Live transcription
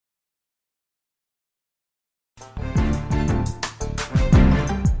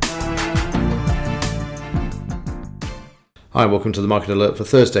Hi, welcome to the market alert for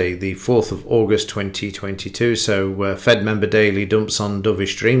Thursday, the 4th of August 2022. So Fed member daily dumps on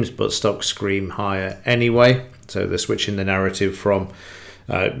dovish dreams, but stocks scream higher anyway. So they're switching the narrative from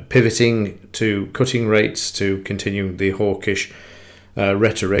pivoting to cutting rates to continuing the hawkish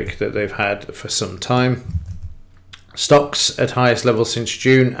rhetoric that they've had for some time. Stocks at highest level since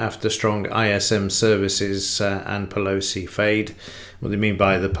June after strong ISM services and Pelosi fade. What they mean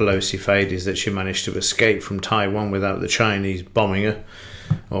by the Pelosi fade is that she managed to escape from Taiwan without the Chinese bombing her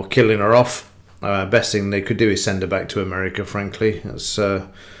or killing her off. Best thing they could do is send her back to America, frankly. That's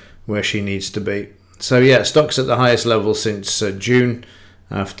where she needs to be. So yeah, stocks at the highest level since June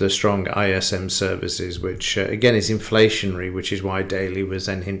after strong ISM services, which again is inflationary, which is why daily was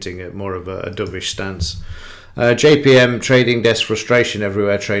then hinting at more of a dovish stance. JPM trading desk frustration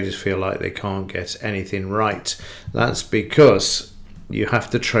everywhere. Traders feel like they can't get anything right. That's because you have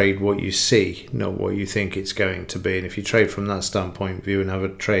to trade what you see, not what you think it's going to be. And if you trade from that standpoint of view and have a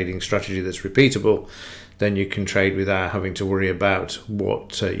trading strategy that's repeatable, then you can trade without having to worry about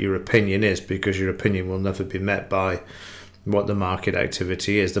what your opinion is, because your opinion will never be met by what the market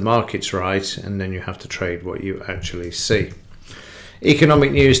activity is. The market's right, and then you have to trade what you actually see.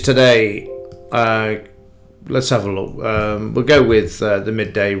 Economic news today. Let's have a look. We'll go with the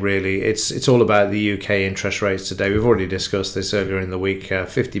midday, really. It's all about the UK interest rates today. We've already discussed this earlier in the week.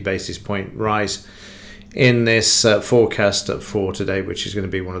 50 basis point rise in this forecast for today, which is going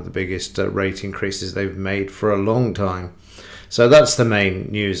to be one of the biggest rate increases they've made for a long time. So that's the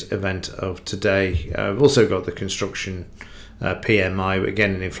main news event of today. We've also got the construction PMI,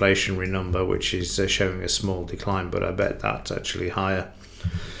 again an inflationary number, which is showing a small decline, but I bet that's actually higher.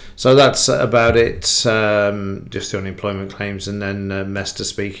 So that's about it, just the unemployment claims, and then Mester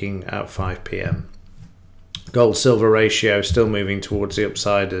speaking at 5 p.m. Gold-silver ratio still moving towards the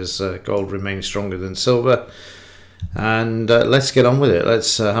upside as gold remains stronger than silver. And let's get on with it.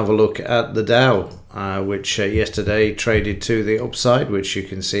 Let's have a look at the Dow, which yesterday traded to the upside, which you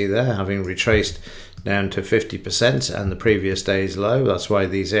can see there, having retraced down to 50% and the previous day's low. That's why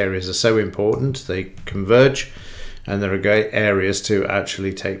these areas are so important. They converge, and there are great areas to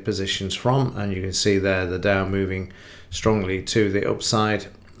actually take positions from. And you can see there the Dow moving strongly to the upside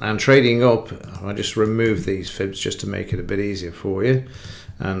and trading up. I just remove these fibs just to make it a bit easier for you.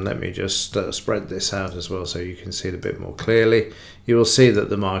 And let me just spread this out as well so you can see it a bit more clearly. You will see that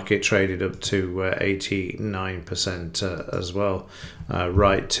the market traded up to 89% as well,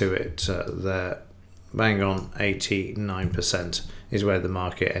 right to it there. Bang on, 89% is where the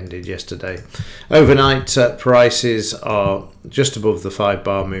market ended yesterday. Overnight prices are just above the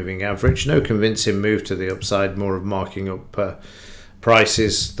 5-bar moving average. No convincing move to the upside, more of marking up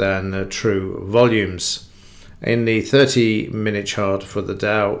prices than true volumes. In the 30-minute chart for the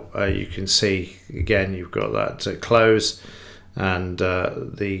Dow, you can see again you've got that close and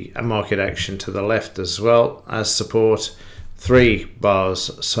the market action to the left as well as support. 3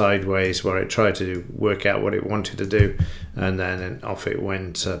 bars sideways where it tried to work out what it wanted to do, and then off it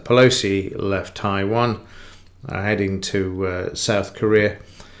went. Pelosi left Taiwan, heading to South Korea,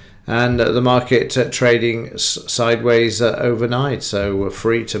 and the market trading sideways overnight, so we're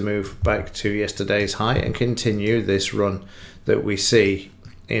free to move back to yesterday's high and continue this run that we see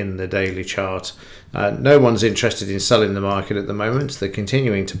in the daily chart. No one's interested in selling the market at the moment. They're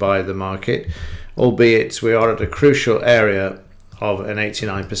continuing to buy the market, albeit we are at a crucial area of an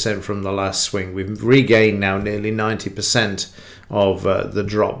 89% from the last swing. We've regained now nearly 90% of the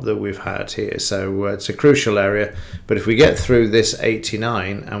drop that we've had here, so it's a crucial area. But if we get through this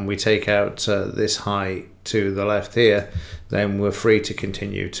 89 and we take out this high to the left here, then we're free to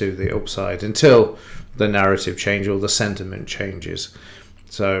continue to the upside until the narrative changes or the sentiment changes.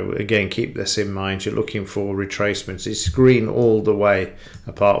 So again, keep this in mind. You're looking for retracements. It's green all the way,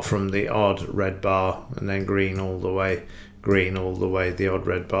 apart from the odd red bar, and then green all the way, the odd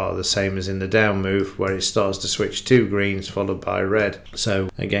red bar, the same as in the down move where it starts to switch to greens followed by red. So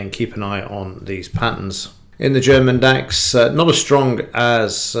again, keep an eye on these patterns. In the German DAX, not as strong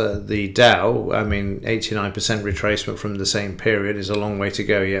as the Dow. I mean, 89% retracement from the same period is a long way to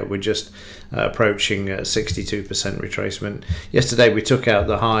go yet. We're just approaching 62% retracement. Yesterday we took out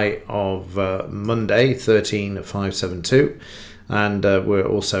the high of Monday, 13,572. And we're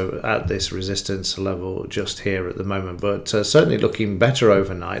also at this resistance level just here at the moment, but certainly looking better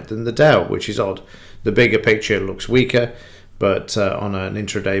overnight than the Dow, which is odd. The bigger picture looks weaker, but on an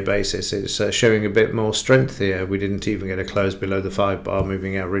intraday basis it's showing a bit more strength here. We didn't even get a close below the 5-bar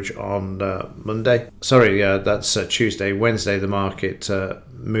moving average on Monday. That's Tuesday. Wednesday the market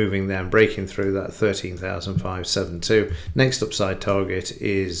moving there and breaking through that 13,572. Next upside target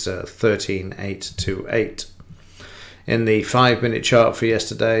is 13,828. In the 5-minute chart for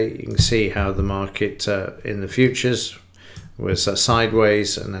yesterday, you can see how the market in the futures was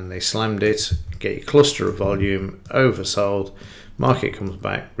sideways, and then they slammed it, get a cluster of volume, oversold, market comes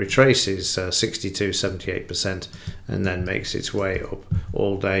back, retraces 62-78%, and then makes its way up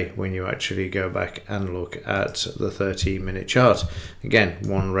all day when you actually go back and look at the 30-minute chart. Again,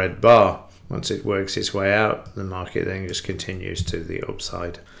 one red bar. Once it works its way out, the market then just continues to the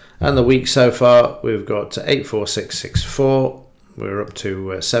upside. And the week so far, we've got 84664, we're up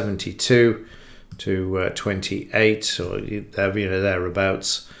to 72 to 28, or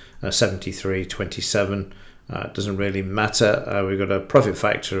thereabouts, 73.27. Doesn't really matter. We've got a profit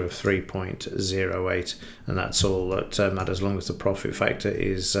factor of 3.08, and that's all that matters. As long as the profit factor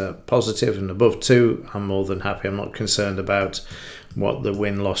is positive and above 2, I'm more than happy. I'm not concerned about what the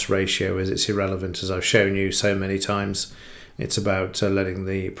win-loss ratio is. It's irrelevant, as I've shown you so many times. It's about letting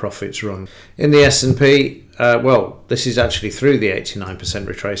the profits run. In the S&P, this is actually through the 89%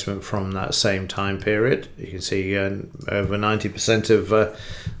 retracement from that same time period. You can see over 90% of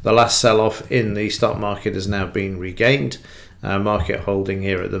the last sell-off in the stock market has now been regained. Market holding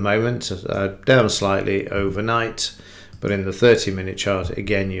here at the moment, down slightly overnight, but in the 30-minute chart,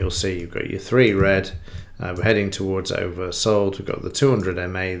 again, you'll see you've got your 3 red. We're heading towards oversold. We've got the 200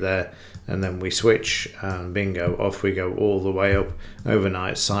 MA there, and then we switch and bingo, off we go all the way up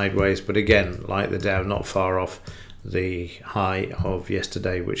overnight sideways. But again, like the Dow, not far off the high of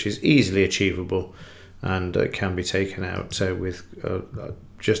yesterday, which is easily achievable and can be taken out with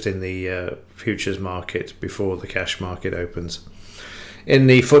just in the futures market before the cash market opens. In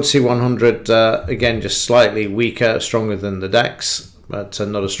the FTSE 100, again, just slightly weaker, stronger than the DAX, but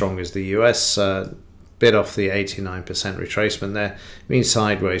not as strong as the US. Bit off the 89% retracement there. Been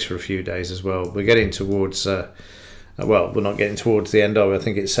sideways for a few days as well. We're getting towards, we're not getting towards the end of it. I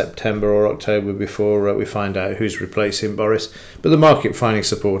think it's September or October before we find out who's replacing Boris. But the market finding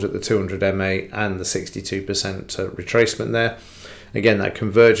support at the 200 MA and the 62% retracement there. Again, that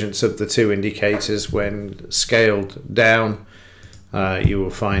convergence of the two indicators when scaled down, you will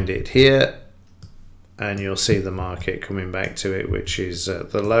find it here. And you'll see the market coming back to it, which is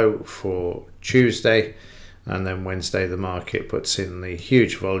the low for Tuesday, and then Wednesday the market puts in the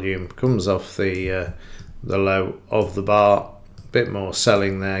huge volume, comes off the low of the bar, a bit more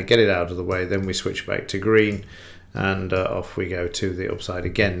selling there, get it out of the way, then we switch back to green, and off we go to the upside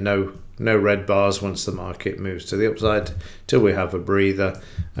again. No red bars once the market moves to the upside till we have a breather,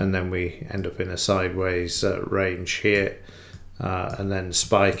 and then we end up in a sideways range here, and then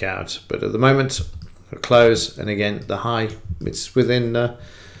spike out. But at the moment, a close, and again the high, it's within a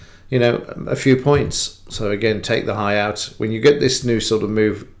few points. So again, take the high out. When you get this new sort of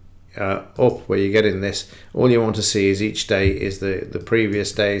move up where you're getting this, all you want to see is each day is the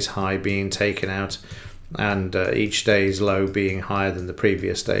previous day's high being taken out, and each day's low being higher than the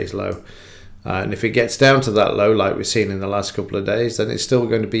previous day's low. And if it gets down to that low like we've seen in the last couple of days, then it's still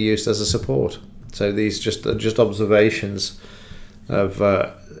going to be used as a support. So these just observations of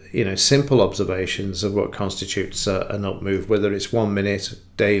simple observations of what constitutes an up move, whether it's 1 minute,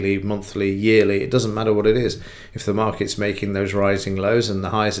 daily, monthly, yearly. It doesn't matter what it is. If the market's making those rising lows and the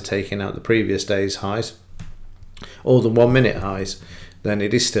highs are taking out the previous day's highs or the 1 minute highs, then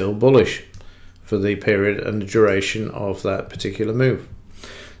it is still bullish for the period and the duration of that particular move.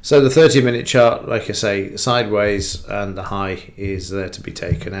 So the 30-minute chart, like I say, sideways, and the high is there to be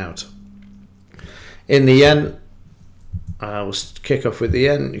taken out. In the yen, we'll kick off with the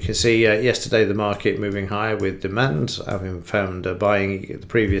yen. You can see yesterday the market moving higher with demand, having found buying the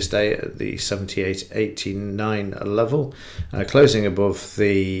previous day at the 78.89 level, closing above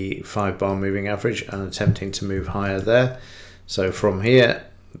the 5-bar moving average and attempting to move higher there. So from here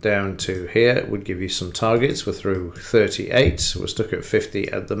down to here would give you some targets. We're through 38, we're stuck at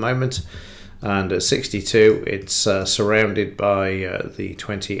 50 at the moment, and at 62 it's surrounded by the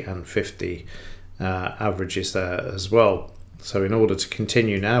 20 and 50 averages there as well. So in order to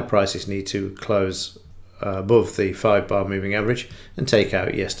continue now, prices need to close above the 5-bar moving average and take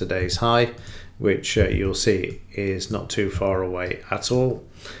out yesterday's high, which you'll see is not too far away at all.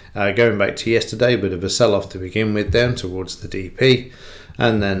 Going back to yesterday, a bit of a sell-off to begin with down towards the DP,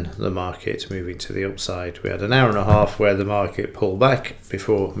 and then the market moving to the upside. We had an hour and a half where the market pulled back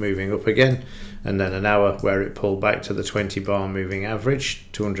before moving up again, and then an hour where it pulled back to the 20-bar moving average,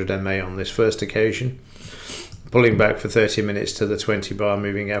 200 MA on this first occasion. pulling back for 30 minutes to the 20 bar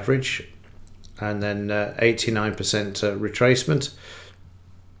moving average, and then 89% retracement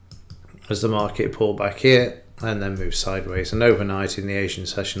as the market pulled back here and then moved sideways. And overnight in the Asian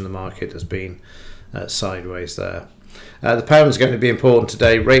session, the market has been sideways there. The pound's going to be important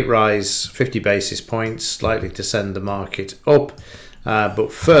today. Rate rise 50 basis points, likely to send the market up.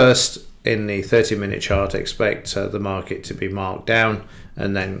 But first, in the 30-minute chart, expect the market to be marked down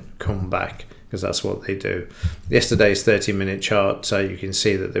and then come back, because that's what they do. Yesterday's 30-minute chart, you can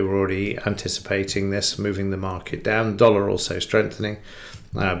see that they were already anticipating this, moving the market down. Dollar also strengthening.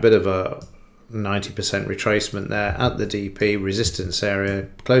 A bit of a 90% retracement there at the DP resistance area,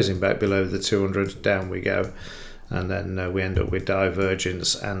 closing back below the 200. Down we go, and then we end up with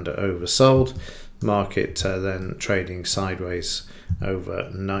divergence and oversold. Market then trading sideways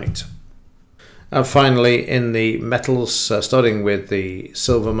overnight. And finally, in the metals, starting with the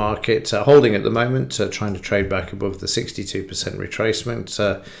silver market, holding at the moment, trying to trade back above the 62%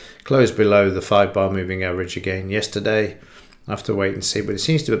 retracement, closed below the 5-bar moving average again yesterday. After wait and see, but it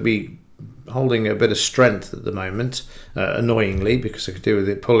seems to be holding a bit of strength at the moment, annoyingly, because it could do with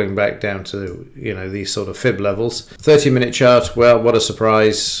it pulling back down to, you know, these sort of fib levels. 30-minute chart, well, what a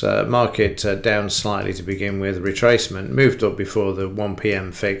surprise. Market down slightly to begin with, retracement, moved up before the 1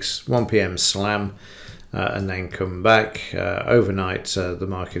 p.m. fix, 1 p.m. slam, and then come back. Overnight, the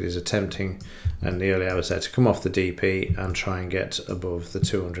market is attempting, in the early hours there, to come off the DP and try and get above the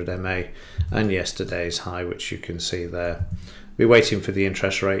 200 MA and yesterday's high, which you can see there. We're waiting for the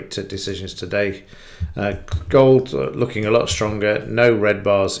interest rate decisions today. Gold looking a lot stronger. No red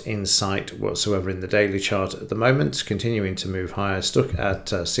bars in sight whatsoever in the daily chart at the moment. Continuing to move higher. Stuck at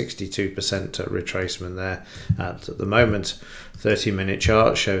 62% retracement there at the moment. 30-minute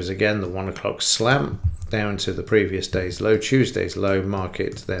chart shows again the 1 o'clock slam down to the previous day's low, Tuesday's low.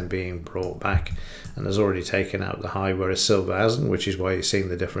 Market then being brought back and has already taken out the high, whereas silver hasn't, which is why you're seeing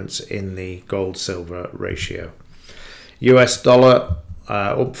the difference in the gold-silver ratio. US dollar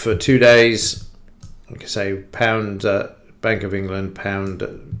up for 2 days. Like I say, pound, Bank of England, pound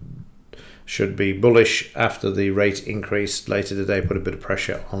should be bullish after the rate increase later today, put a bit of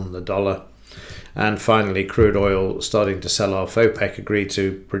pressure on the dollar. And finally, crude oil starting to sell off. OPEC agreed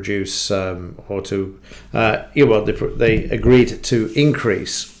to produce, they agreed to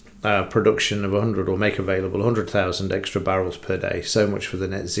increase production of 100, or make available 100,000 extra barrels per day. So much for the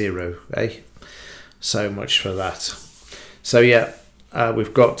net zero, eh? So much for that. So yeah,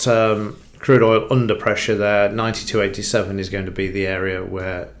 we've got crude oil under pressure there. 92.87 is going to be the area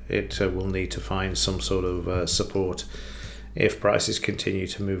where it will need to find some sort of support if prices continue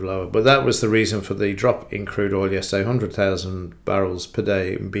to move lower. But that was the reason for the drop in crude oil yesterday, 100,000 barrels per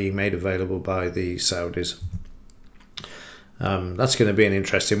day being made available by the Saudis. That's going to be an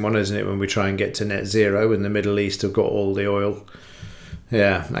interesting one, isn't it, when we try and get to net zero and the Middle East have got all the oil.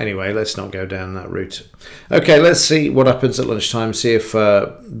 Yeah, anyway, let's not go down that route. Okay, let's see what happens at lunchtime, see if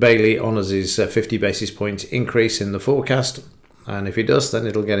Bailey honours his 50 basis point increase in the forecast. And if he does, then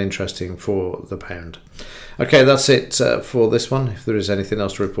it'll get interesting for the pound. Okay, that's it for this one. If there is anything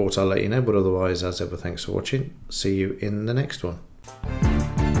else to report, I'll let you know. But otherwise, as ever, thanks for watching. See you in the next one.